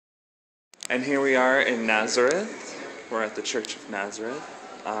And here we are in Nazareth. We're at the Church of Nazareth.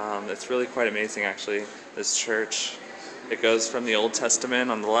 It's really quite amazing, actually, this church. It goes from the Old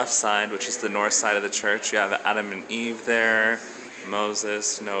Testament on the left side, which is the north side of the church. You have Adam and Eve there,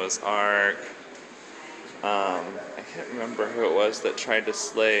 Moses, Noah's Ark. I can't remember who it was that tried to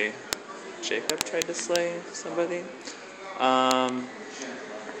slay, Jacob tried to slay somebody. And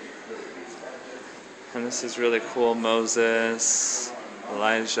this is really cool. Moses,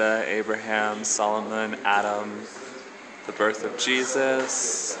 Elijah, Abraham, Solomon, Adam, the birth of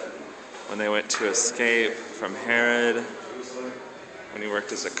Jesus, when they went to escape from Herod, when he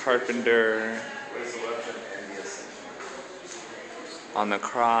worked as a carpenter, on the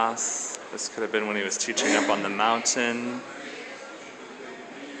cross. This could have been when he was teaching up on the mountain.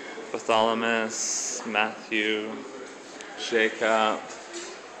 Bartholomew, Matthew, Jacob.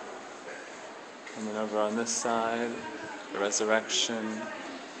 Coming over on this side, the resurrection.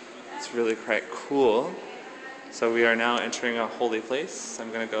 It's really quite cool. So we are now entering a holy place.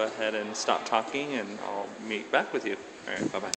 I'm going to go ahead and stop talking and I'll meet back with you. All right, bye-bye.